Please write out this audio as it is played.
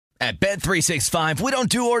At Bet365, we don't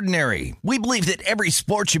do ordinary. We believe that every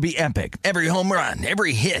sport should be epic. Every home run,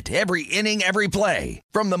 every hit, every inning, every play.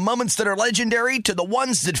 From the moments that are legendary to the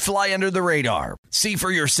ones that fly under the radar. See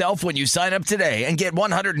for yourself when you sign up today and get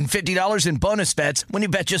 $150 in bonus bets when you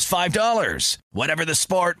bet just $5. Whatever the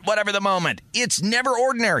sport, whatever the moment, it's never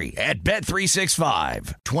ordinary at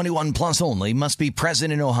Bet365. 21 plus only. Must be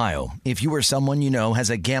present in Ohio. If you or someone you know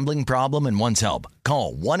has a gambling problem and wants help,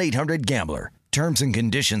 call 1-800-GAMBLER. Terms and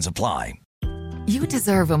conditions apply. You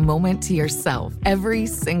deserve a moment to yourself every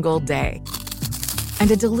single day. And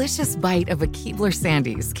a delicious bite of a Keebler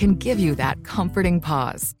Sandies can give you that comforting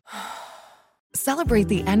pause. Celebrate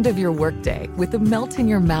the end of your workday with the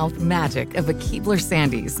melt-in-your-mouth magic of a Keebler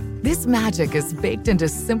Sandies. This magic is baked into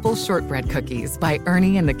simple shortbread cookies by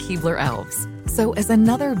Ernie and the Keebler Elves. So as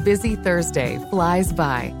another busy Thursday flies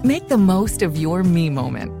by, make the most of your me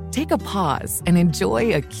moment. Take a pause and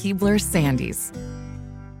enjoy a Keebler Sandies.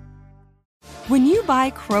 When you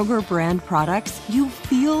buy Kroger brand products, you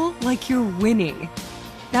feel like you're winning.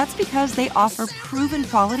 That's because they offer proven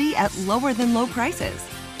quality at lower than low prices.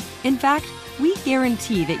 In fact, we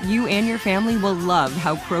guarantee that you and your family will love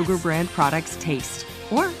how Kroger brand products taste,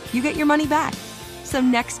 or you get your money back. So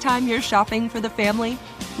next time you're shopping for the family,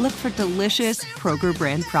 look for delicious Kroger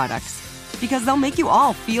brand products, because they'll make you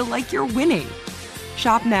all feel like you're winning.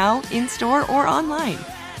 Shop now, in-store, or online.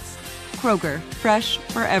 Kroger, fresh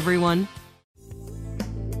for everyone.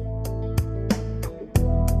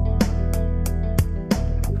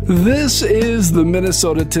 This is the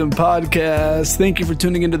Minnesota Tim Podcast. Thank you for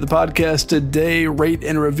tuning into the podcast today. Rate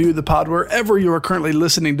and review the pod wherever you are currently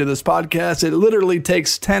listening to this podcast. It literally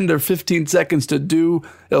takes 10 to 15 seconds to do.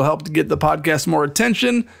 It'll help to get the podcast more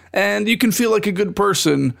attention, and you can feel like a good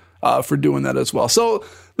person for doing that as well. So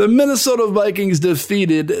the Minnesota Vikings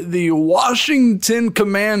defeated the Washington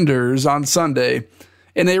Commanders on Sunday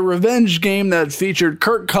in a revenge game that featured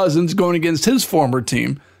Kirk Cousins going against his former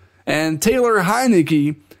team and Taylor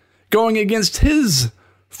Heinicke going against his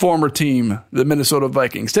former team, the Minnesota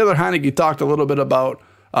Vikings. Taylor Heinicke talked a little bit about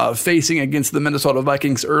facing against the Minnesota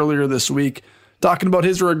Vikings earlier this week, talking about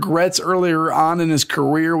his regrets earlier on in his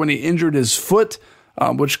career when he injured his foot,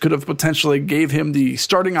 which could have potentially gave him the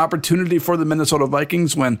starting opportunity for the Minnesota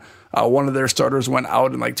Vikings when one of their starters went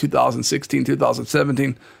out in like 2016,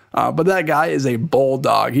 2017. But that guy is a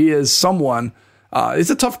bulldog. He is someone... he's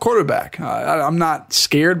a tough quarterback. I'm not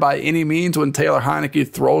scared by any means when Taylor Heinicke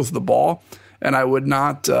throws the ball, and I would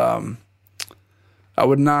not tell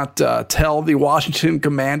the Washington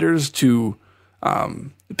Commanders to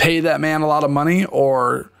pay that man a lot of money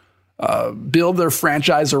or build their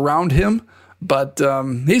franchise around him. But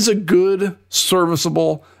he's a good,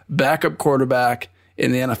 serviceable backup quarterback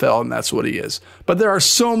in the NFL, and that's what he is. But there are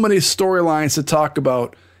so many storylines to talk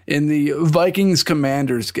about in the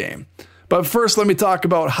Vikings-Commanders game. But first, let me talk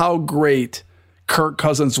about how great Kirk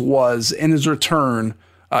Cousins was in his return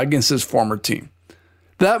against his former team.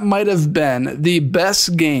 That might have been the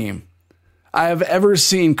best game I have ever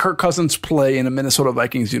seen Kirk Cousins play in a Minnesota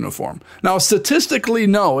Vikings uniform. Now, statistically,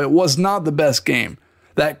 no, it was not the best game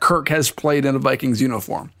that Kirk has played in a Vikings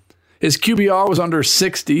uniform. His QBR was under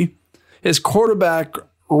 60. His quarterback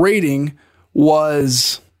rating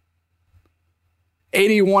was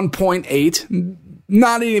 81.8.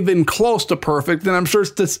 Not even close to perfect, and I'm sure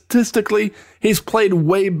statistically he's played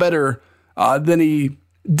way better than he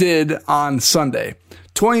did on Sunday.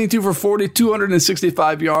 22 for 40,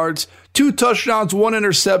 265 yards, 2 touchdowns, 1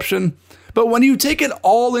 interception. But when you take it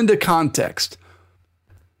all into context,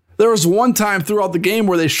 there was one time throughout the game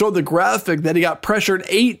where they showed the graphic that he got pressured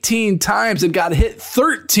 18 times and got hit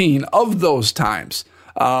 13 of those times.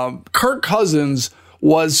 Kirk Cousins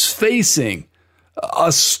was facing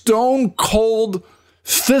a stone-cold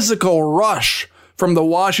physical rush from the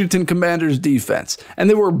Washington Commanders defense, and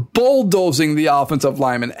they were bulldozing the offensive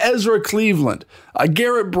linemen. Ezra Cleveland,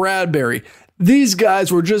 Garrett Bradbury, these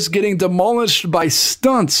guys were just getting demolished by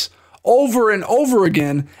stunts over and over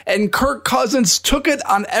again, and Kirk Cousins took it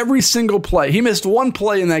on every single play. He missed one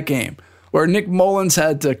play in that game where Nick Mullins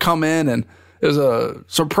had to come in, and it was a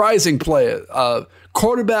surprising play.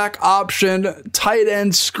 Quarterback option, tight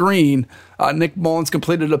end screen. Nick Mullins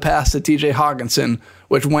completed a pass to TJ Hawkinson,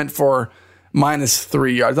 which went for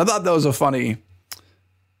 -3 yards. I thought that was a funny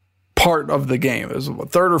part of the game. It was the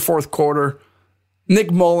third or fourth quarter.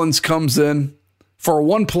 Nick Mullins comes in for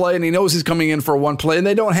one play, and he knows he's coming in for one play, and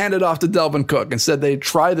they don't hand it off to Delvin Cook. Instead, they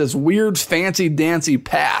try this weird, fancy-dancy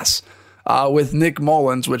pass with Nick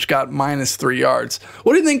Mullins, which got -3 yards.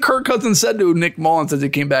 What do you think Kirk Cousins said to Nick Mullins as he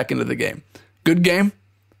came back into the game? Good game?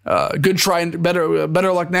 Good try, and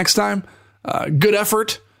better luck next time? Good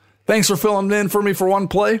effort? thanks for filling in for me for one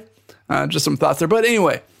play. Just some thoughts there. But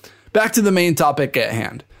anyway, back to the main topic at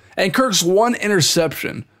hand. And Kirk's one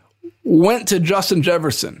interception went to Justin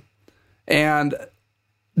Jefferson. And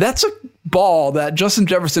that's a ball that Justin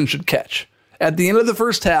Jefferson should catch. At the end of the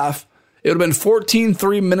first half, it would have been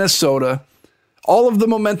 14-3 Minnesota. All of the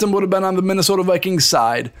momentum would have been on the Minnesota Vikings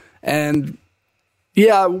side. And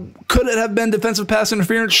yeah, could it have been defensive pass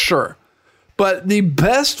interference? Sure. But the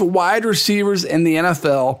best wide receivers in the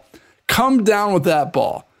NFL come down with that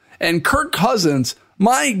ball. And Kirk Cousins,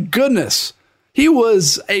 my goodness, he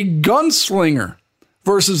was a gunslinger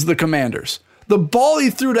versus the Commanders. The ball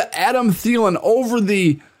he threw to Adam Thielen over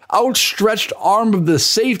the outstretched arm of the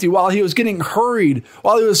safety while he was getting hurried,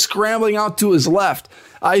 while he was scrambling out to his left.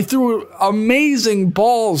 He threw amazing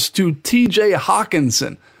balls to TJ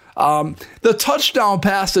Hawkinson. The touchdown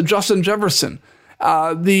pass to Justin Jefferson.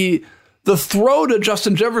 The throw to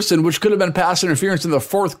Justin Jefferson, which could have been pass interference in the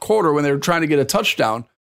fourth quarter when they were trying to get a touchdown.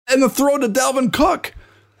 And the throw to Dalvin Cook.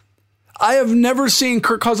 I have never seen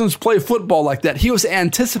Kirk Cousins play football like that. He was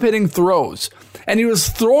anticipating throws, and he was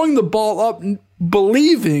throwing the ball up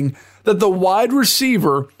believing that the wide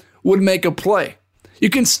receiver would make a play.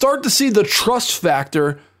 You can start to see the trust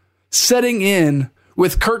factor setting in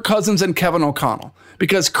with Kirk Cousins and Kevin O'Connell,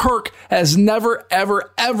 because Kirk has never,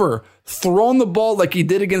 ever, ever thrown the ball like he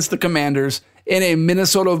did against the Commanders in a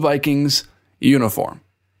Minnesota Vikings uniform.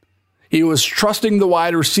 He was trusting the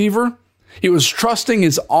wide receiver. He was trusting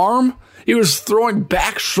his arm. He was throwing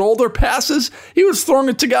back shoulder passes. He was throwing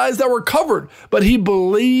it to guys that were covered. But he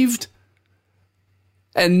believed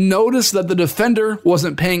and noticed that the defender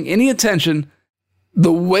wasn't paying any attention.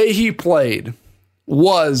 The way he played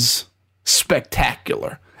was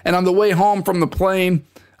spectacular. And on the way home from the plane,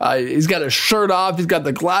 he's got his shirt off. He's got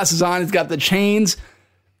the glasses on. He's got the chains.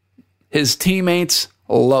 His teammates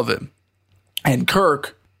love him. And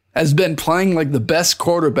Kirk has been playing like the best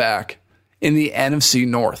quarterback in the NFC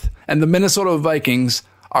North. And the Minnesota Vikings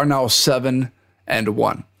are now 7-1.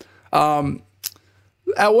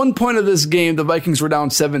 At one point of this game, the Vikings were down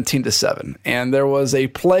 17-7. And there was a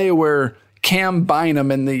play where Cam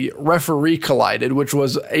Bynum and the referee collided, which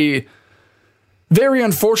was a very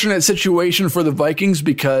unfortunate situation for the Vikings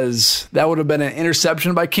because that would have been an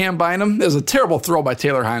interception by Cam Bynum. It was a terrible throw by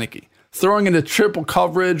Taylor Heineke. Throwing into triple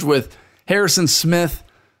coverage with Harrison Smith,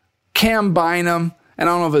 Cam Bynum, and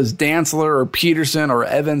I don't know if it was Dantzler or Peterson or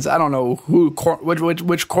Evans. I don't know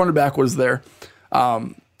which cornerback was there.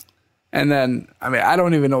 And then, I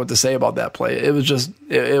don't even know what to say about that play. It was just,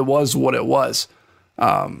 it was what it was.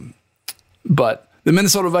 But the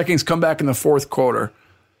Minnesota Vikings come back in the fourth quarter.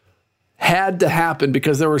 Had to happen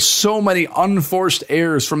because there were so many unforced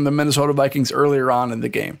errors from the Minnesota Vikings earlier on in the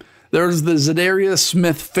game. There was the Zadarius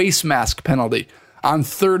Smith face mask penalty on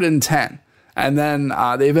 3rd and 10. And then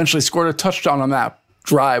they eventually scored a touchdown on that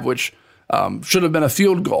drive, which should have been a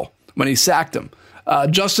field goal when he sacked him.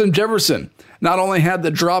 Justin Jefferson not only had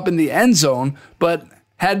the drop in the end zone, but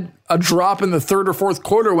had a drop in the third or fourth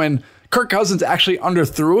quarter when Kirk Cousins actually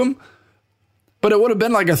underthrew him. But it would have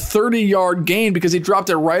been like a 30-yard gain because he dropped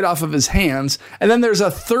it right off of his hands. And then there's a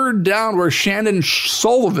third down where Shannon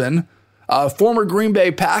Sullivan, a former Green Bay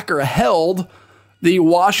Packer, held the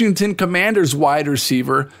Washington Commanders wide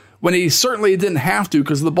receiver when he certainly didn't have to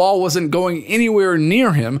because the ball wasn't going anywhere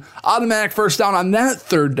near him. Automatic first down on that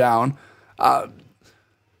third down.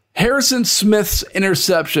 Harrison Smith's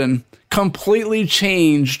interception completely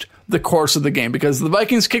changed the course of the game because the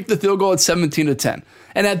Vikings kicked the field goal at 17-10.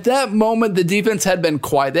 And at that moment, the defense had been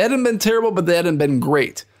quiet. They hadn't been terrible, but they hadn't been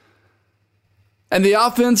great. And the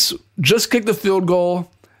offense just kicked the field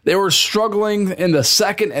goal. They were struggling in the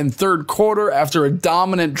second and third quarter after a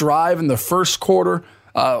dominant drive in the first quarter.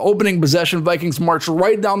 Opening possession, Vikings march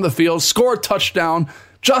right down the field, score a touchdown.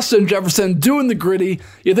 Justin Jefferson doing the gritty.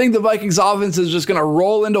 You think the Vikings offense is just going to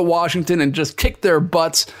roll into Washington and just kick their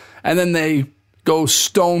butts, and then they go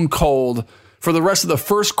stone cold for the rest of the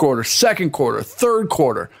first quarter, second quarter, third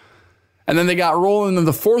quarter. And then they got rolling in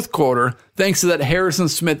the fourth quarter thanks to that Harrison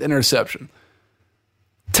Smith interception.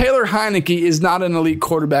 Taylor Heineke is not an elite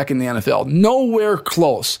quarterback in the NFL. Nowhere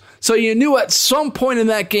close. So you knew at some point in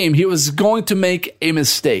that game he was going to make a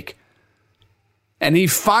mistake. And he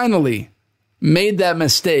finally made that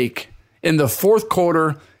mistake in the fourth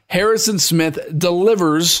quarter. Harrison Smith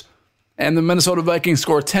delivers, and the Minnesota Vikings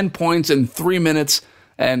score 10 points in 3 minutes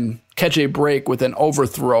and catch a break with an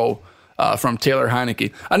overthrow from Taylor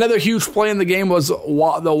Heineke. Another huge play in the game was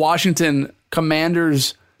the Washington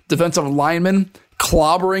Commanders defensive lineman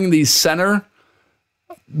clobbering the center,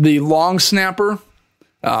 the long snapper,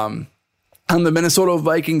 on the Minnesota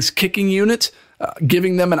Vikings kicking unit.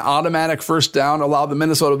 giving them an automatic first down, allowed the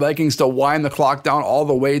Minnesota Vikings to wind the clock down all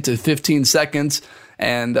the way to 15 seconds.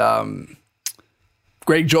 And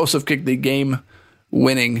Greg Joseph kicked the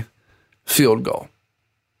game-winning field goal.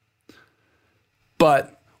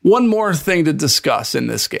 But one more thing to discuss in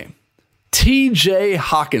this game. TJ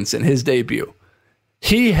Hockenson, his debut.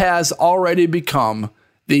 He has already become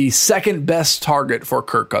the second best target for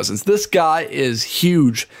Kirk Cousins. This guy is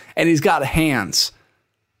huge, and he's got hands.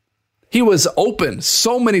 He was open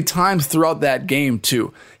so many times throughout that game,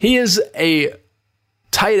 too. He is a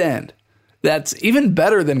tight end that's even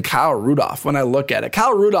better than Kyle Rudolph when I look at it.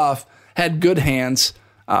 Kyle Rudolph had good hands.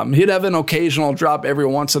 He'd have an occasional drop every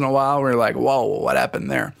once in a while where you're like, whoa, what happened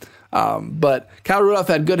there? But Kyle Rudolph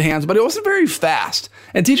had good hands, but he wasn't very fast.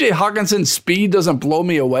 And TJ Hawkinson's speed doesn't blow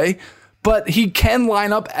me away, but he can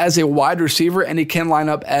line up as a wide receiver and he can line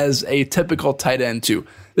up as a typical tight end too.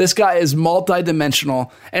 This guy is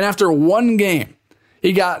multidimensional. And after one game,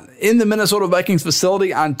 he got in the Minnesota Vikings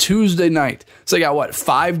facility on Tuesday night. So he got,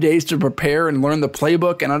 5 days to prepare and learn the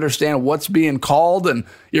playbook and understand what's being called and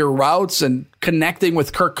your routes and connecting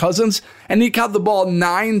with Kirk Cousins. And he caught the ball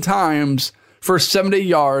 9 times for 70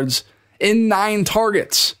 yards in 9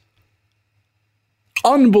 targets.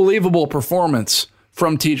 Unbelievable performance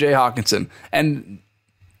from TJ Hockenson. And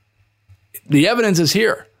the evidence is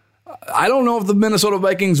here. I don't know if the Minnesota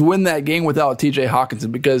Vikings win that game without TJ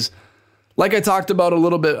Hockenson because, like I talked about a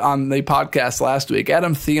little bit on the podcast last week,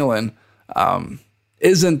 Adam Thielen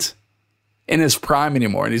isn't in his prime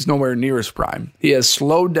anymore, and he's nowhere near his prime. He has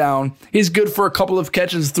slowed down. He's good for a couple of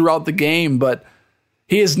catches throughout the game, but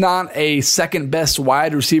he is not a second-best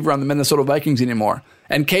wide receiver on the Minnesota Vikings anymore.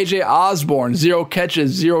 And KJ Osborne, 0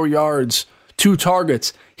 catches, 0 yards, 2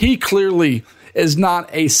 targets. He clearly is not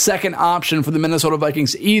a second option for the Minnesota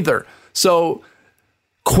Vikings either. So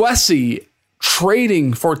Kwesi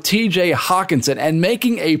trading for TJ Hockenson and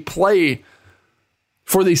making a play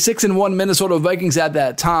for the 6-1 Minnesota Vikings at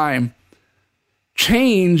that time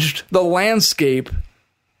changed the landscape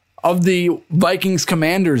of the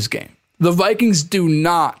Vikings-Commanders game. The Vikings do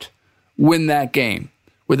not win that game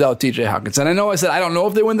without TJ Hockenson. I know I said I don't know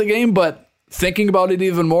if they win the game, but thinking about it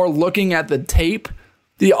even more, looking at the tape,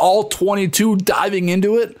 the all 22 diving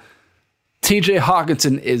into it, TJ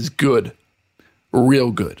Hockenson is good.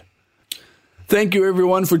 Real good. Thank you,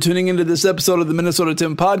 everyone, for tuning into this episode of the Minnesota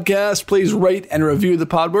Tim Podcast. Please rate and review the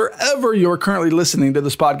pod wherever you're currently listening to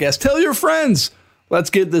this podcast. Tell your friends.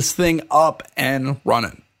 Let's get this thing up and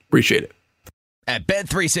running. Appreciate it. At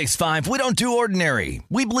Bet365, we don't do ordinary.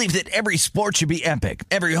 We believe that every sport should be epic.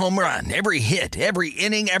 Every home run, every hit, every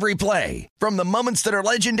inning, every play. From the moments that are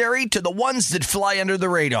legendary to the ones that fly under the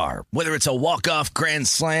radar. Whether it's a walk-off grand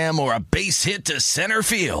slam or a base hit to center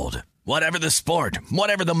field. Whatever the sport,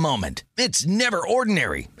 whatever the moment. It's never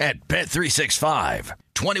ordinary at Bet365.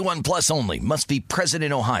 21 plus only. Must be present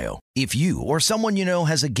in Ohio. If you or someone you know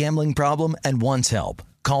has a gambling problem and wants help,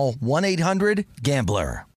 call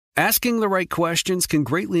 1-800-GAMBLER. Asking the right questions can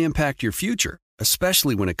greatly impact your future,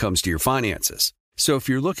 especially when it comes to your finances. So if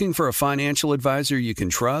you're looking for a financial advisor you can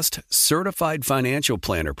trust, certified financial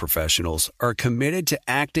planner professionals are committed to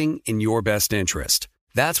acting in your best interest.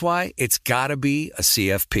 That's why it's got to be a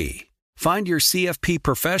CFP. Find your CFP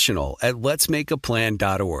professional at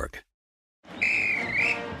letsmakeaplan.org.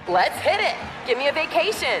 Let's hit it. Give me a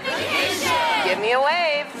vacation. Vacation. Give me a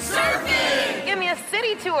wave. Surfing. Give me a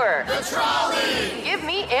city tour. The trolley. Give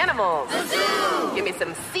me animals. The zoo. Give me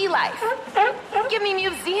some sea life. Give me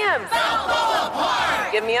museums. Balboa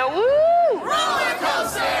Park. Give me a woo. Roller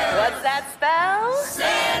coaster. What's that spell?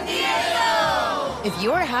 San Diego. If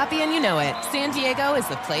you're happy and you know it, San Diego is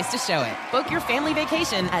the place to show it. Book your family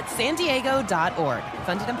vacation at sandiego.org.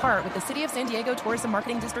 Funded in part with the City of San Diego Tourism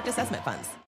Marketing District Assessment Funds.